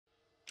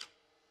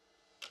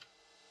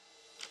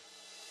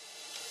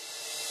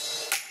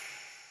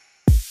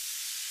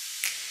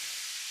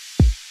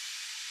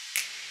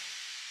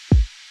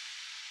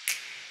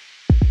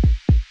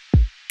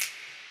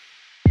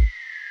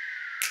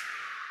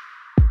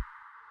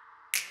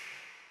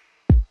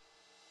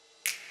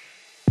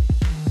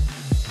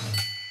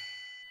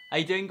How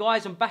you doing,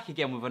 guys? I'm back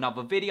again with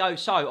another video.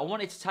 So I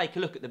wanted to take a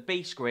look at the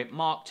beastgrip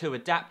Mark II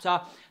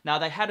adapter. Now,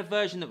 they had a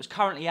version that was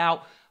currently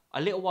out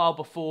a little while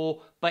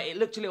before, but it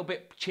looked a little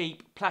bit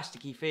cheap,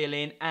 plasticky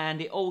feeling,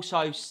 and it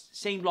also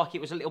seemed like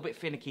it was a little bit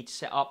finicky to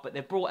set up. But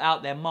they've brought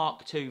out their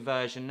Mark II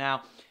version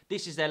now.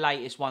 This is their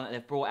latest one that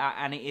they've brought out,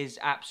 and it is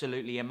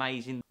absolutely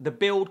amazing. The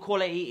build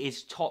quality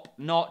is top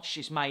notch.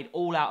 It's made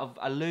all out of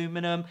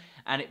aluminum,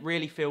 and it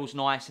really feels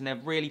nice, and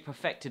they've really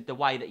perfected the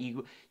way that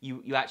you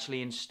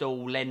actually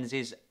install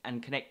lenses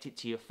and connect it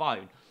to your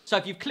phone. So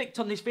if you've clicked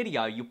on this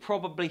video, you're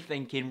probably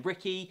thinking,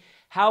 Ricky,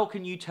 how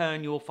can you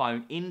turn your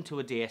phone into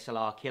a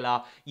DSLR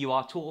killer? You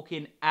are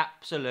talking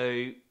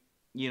absolute,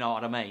 you know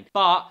what I mean.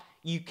 But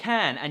you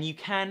can, and you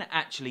can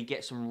actually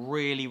get some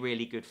really,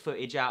 really good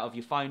footage out of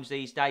your phones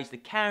these days. The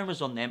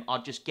cameras on them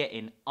are just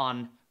getting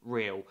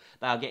unreal.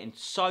 They are getting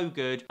so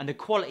good, and the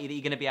quality that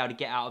you're going to be able to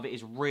get out of it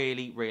is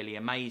really, really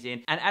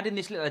amazing. And adding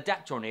this little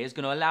adapter on here is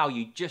going to allow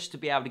you just to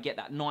be able to get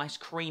that nice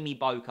creamy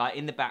bokeh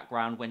in the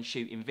background when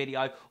shooting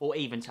video or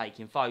even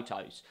taking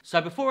photos. So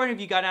before any of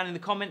you go down in the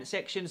comment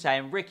section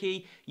saying,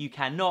 Ricky, you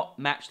cannot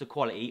match the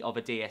quality of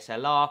a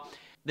DSLR,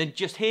 then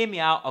just hear me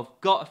out. I've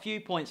got a few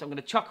points I'm going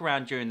to chuck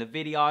around during the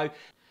video.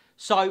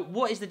 So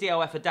what is the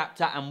DOF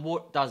adapter and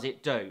what does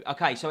it do?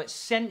 Okay, so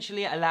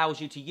essentially it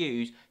allows you to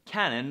use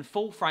Canon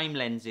full frame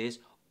lenses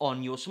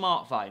on your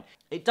smartphone.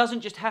 It doesn't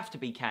just have to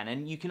be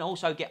Canon. You can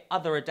also get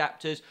other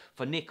adapters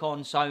for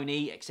Nikon,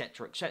 Sony,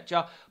 etc,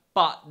 etc.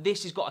 But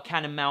this has got a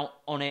Canon mount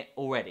on it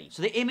already.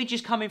 So the image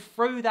is coming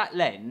through that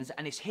lens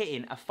and it's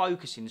hitting a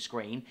focusing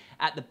screen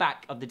at the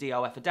back of the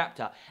DOF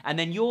adapter. And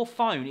then your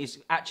phone is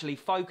actually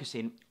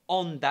focusing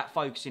on that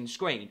focusing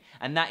screen,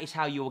 and that is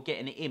how you're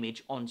getting the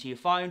image onto your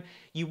phone.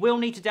 You will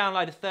need to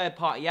download a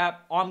third-party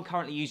app. I'm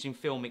currently using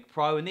Filmic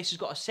Pro, and this has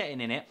got a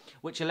setting in it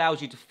which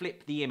allows you to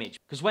flip the image,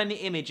 because when the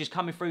image is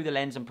coming through the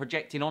lens and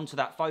projecting onto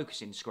that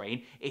focusing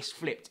screen, it's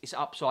flipped, it's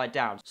upside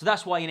down. So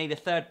that's why you need a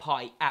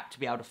third-party app to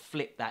be able to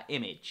flip that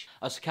image.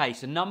 Okay,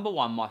 so number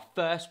one, my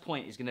first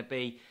point is going to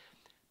be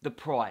the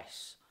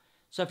price.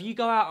 So if you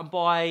go out and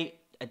buy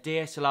a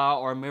DSLR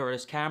or a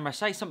mirrorless camera,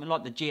 say something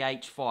like the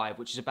GH5,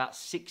 which is about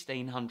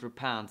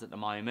 £1,600 at the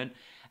moment,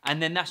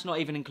 and then that's not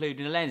even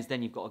including a lens.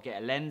 Then you've got to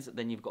get a lens,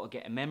 then you've got to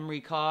get a memory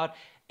card.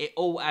 It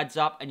all adds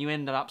up, and you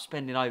end up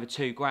spending over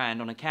 £2,000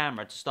 on a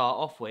camera to start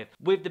off with.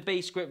 With the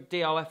beastgrip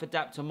DOF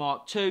adapter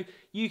Mark II,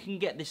 you can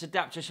get this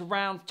adapter. It's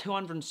around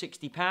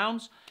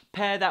 £260.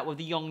 Pair that with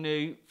the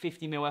Yongnuo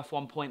 50mm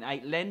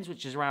f1.8 lens,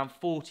 which is around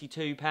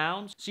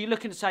 £42. So you're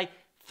looking at, say,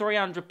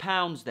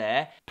 £300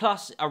 there,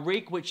 plus a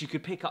rig which you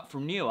could pick up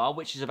from Newer,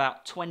 which is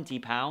about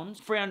 £20,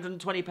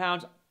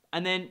 £320,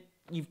 and then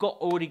you've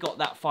already got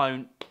that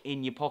phone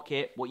in your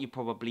pocket, what you're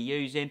probably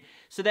using.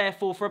 So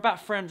therefore, for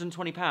about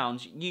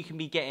 £320, you can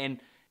be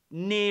getting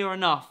near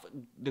enough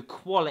the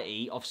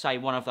quality of, say,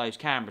 one of those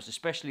cameras,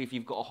 especially if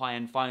you've got a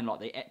high-end phone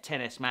like the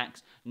XS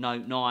Max,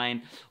 Note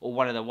 9, or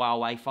one of the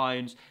Huawei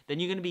phones, then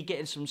you're going to be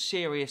getting some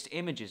serious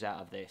images out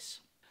of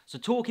this. So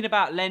talking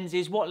about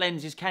lenses, what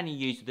lenses can you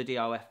use with the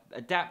DOF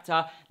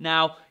adapter?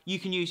 Now, you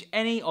can use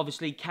any,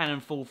 obviously, Canon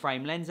full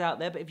frame lens out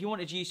there, but if you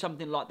wanted to use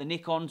something like the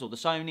Nikons or the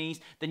Sonys,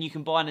 then you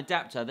can buy an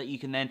adapter that you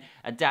can then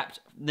adapt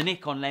the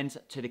Nikon lens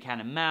to the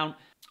Canon mount.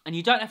 And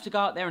you don't have to go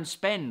out there and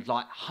spend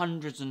like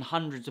hundreds and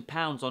hundreds of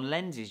pounds on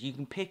lenses. You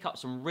can pick up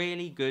some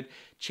really good,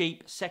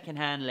 cheap,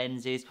 second-hand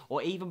lenses,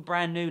 or even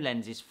brand new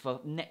lenses for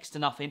next to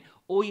nothing.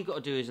 All you've got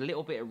to do is a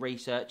little bit of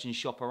research and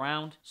shop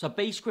around. So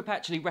beastgrip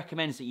actually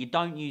recommends that you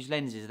don't use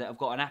lenses that have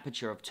got an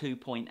aperture of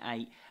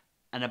 2.8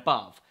 and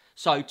above.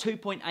 So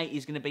 2.8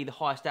 is going to be the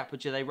highest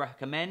aperture they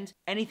recommend.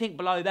 Anything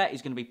below that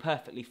is going to be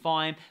perfectly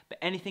fine, but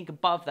anything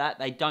above that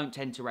they don't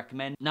tend to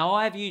recommend. Now,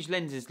 I have used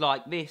lenses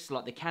like this,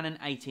 like the Canon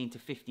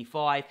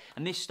 18-55,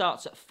 and this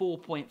starts at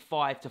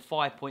 4.5 to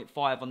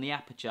 5.5 on the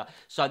aperture.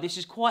 So this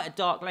is quite a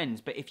dark lens,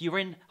 but if you're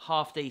in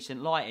half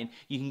decent lighting,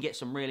 you can get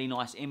some really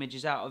nice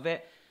images out of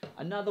it.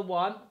 Another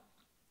one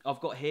I've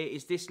got here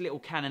is this little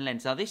Canon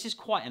lens. Now, this is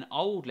quite an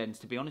old lens,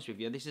 to be honest with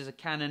you. This is a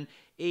Canon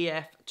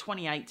EF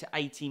 28 to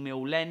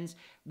 80mm lens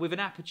with an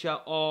aperture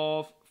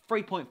of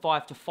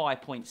 3.5 to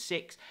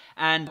 5.6,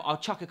 and I'll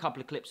chuck a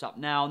couple of clips up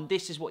now, and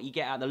this is what you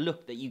get out, the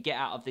look that you get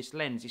out of this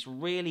lens. It's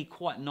really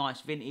quite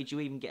nice vintage. You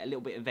even get a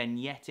little bit of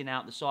vignetting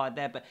out the side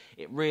there, but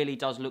it really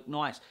does look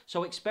nice.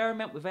 So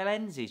experiment with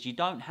lenses. You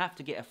don't have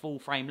to get a full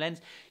frame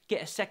lens.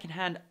 Get a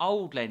second-hand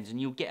old lens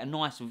and you'll get a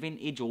nice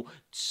vintage or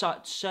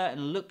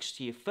certain looks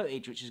to your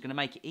footage, which is going to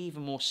make it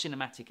even more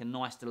cinematic and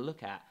nice to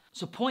look at.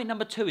 So point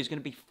number two is going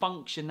to be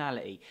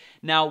functionality.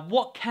 Now,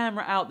 what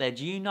camera out there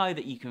do you know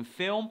that you can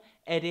film,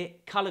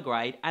 edit, color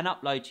grade, and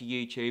upload to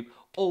YouTube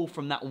all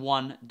from that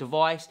one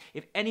device?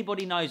 If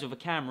anybody knows of a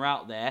camera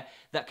out there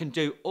that can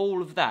do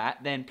all of that,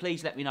 then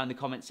please let me know in the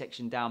comment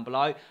section down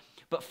below.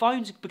 But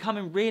phones are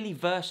becoming really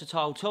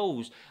versatile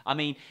tools. I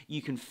mean,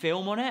 you can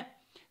film on it,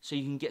 so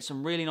you can get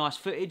some really nice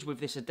footage with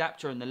this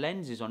adapter and the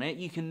lenses on it.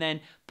 You can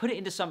then put it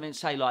into something,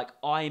 say, like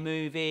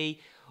iMovie,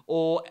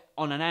 or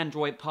on an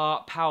Android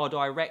part, Power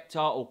Director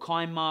or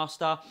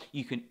KineMaster.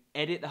 You can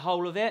edit the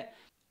whole of it.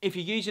 If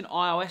you're using an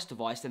iOS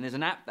device, then there's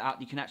an app that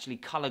you can actually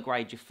color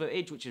grade your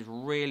footage, which is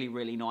really,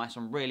 really nice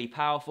and really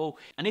powerful.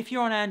 And if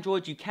you're on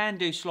Android, you can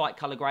do slight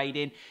color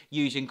grading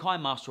using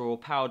KineMaster or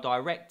Power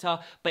Director,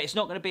 but it's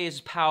not going to be as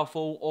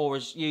powerful or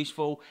as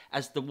useful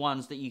as the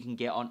ones that you can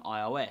get on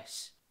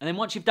iOS. And then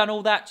once you've done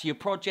all that to your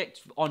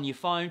project on your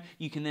phone,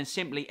 you can then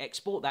simply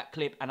export that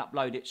clip and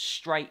upload it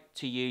straight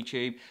to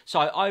YouTube.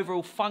 So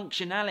overall,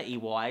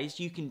 functionality-wise,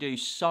 you can do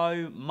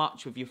so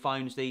much with your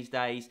phones these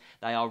days.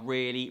 They are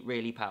really,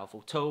 really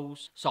powerful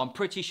tools. So I'm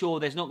pretty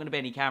sure there's not going to be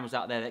any cameras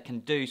out there that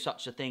can do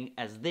such a thing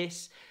as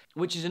this,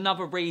 which is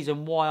another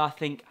reason why I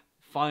think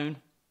phone,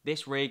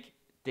 this rig,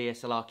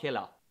 DSLR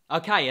killer.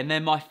 Okay, and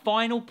then my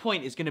final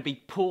point is going to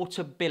be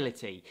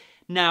portability.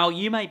 Now,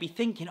 you may be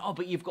thinking, oh,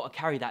 but you've got to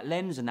carry that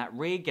lens and that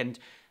rig, and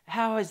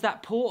how is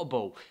that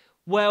portable?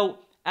 Well,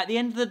 at the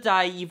end of the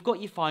day, you've got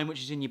your phone,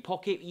 which is in your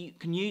pocket. You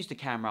can use the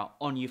camera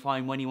on your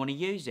phone when you want to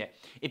use it.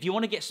 If you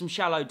want to get some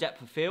shallow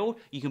depth of field,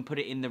 you can put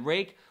it in the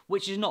rig,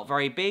 which is not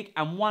very big,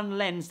 and one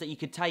lens that you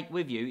could take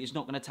with you is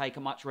not going to take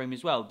up much room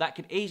as well. That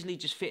could easily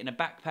just fit in a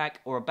backpack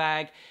or a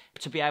bag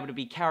to be able to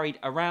be carried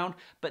around.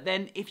 But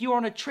then if you're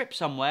on a trip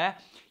somewhere,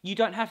 you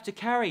don't have to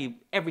carry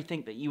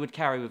everything that you would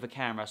carry with a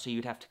camera. So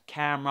you'd have to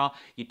camera,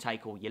 you'd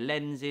take all your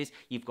lenses,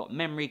 you've got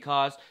memory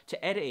cards.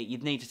 To edit it,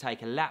 you'd need to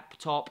take a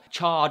laptop,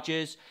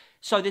 chargers.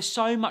 So there's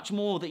so much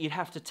more that you'd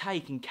have to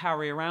take and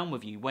carry around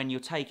with you when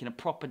you're taking a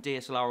proper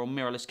DSLR or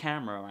mirrorless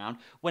camera around.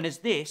 Whereas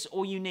this,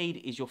 all you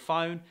need is your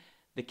phone,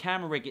 the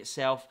camera rig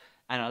itself,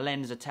 and a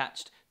lens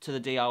attached to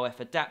the DOF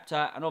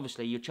adapter, and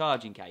obviously your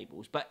charging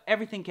cables. But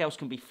everything else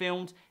can be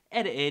filmed,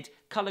 edited,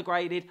 color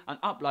graded,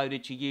 and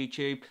uploaded to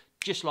YouTube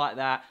just like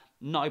that.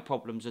 No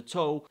problems at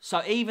all.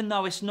 So even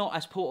though it's not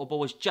as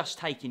portable as just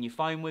taking your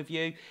phone with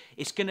you,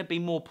 it's going to be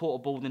more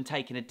portable than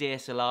taking a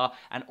DSLR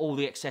and all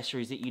the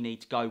accessories that you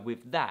need to go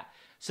with that.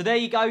 So there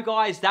you go,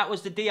 guys. That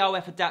was the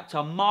DOF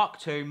adapter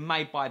Mark II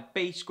made by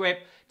beastgrip.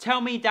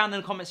 Tell me down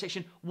in the comment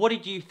section, what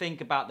did you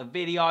think about the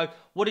video?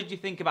 What did you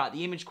think about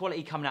the image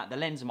quality coming out the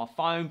lens of my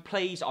phone?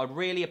 Please, I'd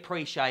really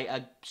appreciate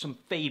some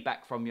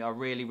feedback from you. I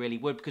really, really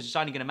would, because it's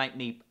only going to make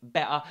me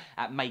better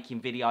at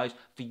making videos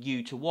for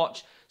you to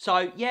watch.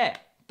 So yeah.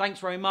 Thanks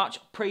very much,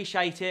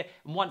 appreciate it.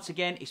 And once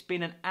again, it's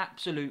been an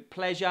absolute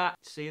pleasure.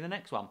 See you in the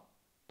next one.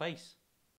 Peace.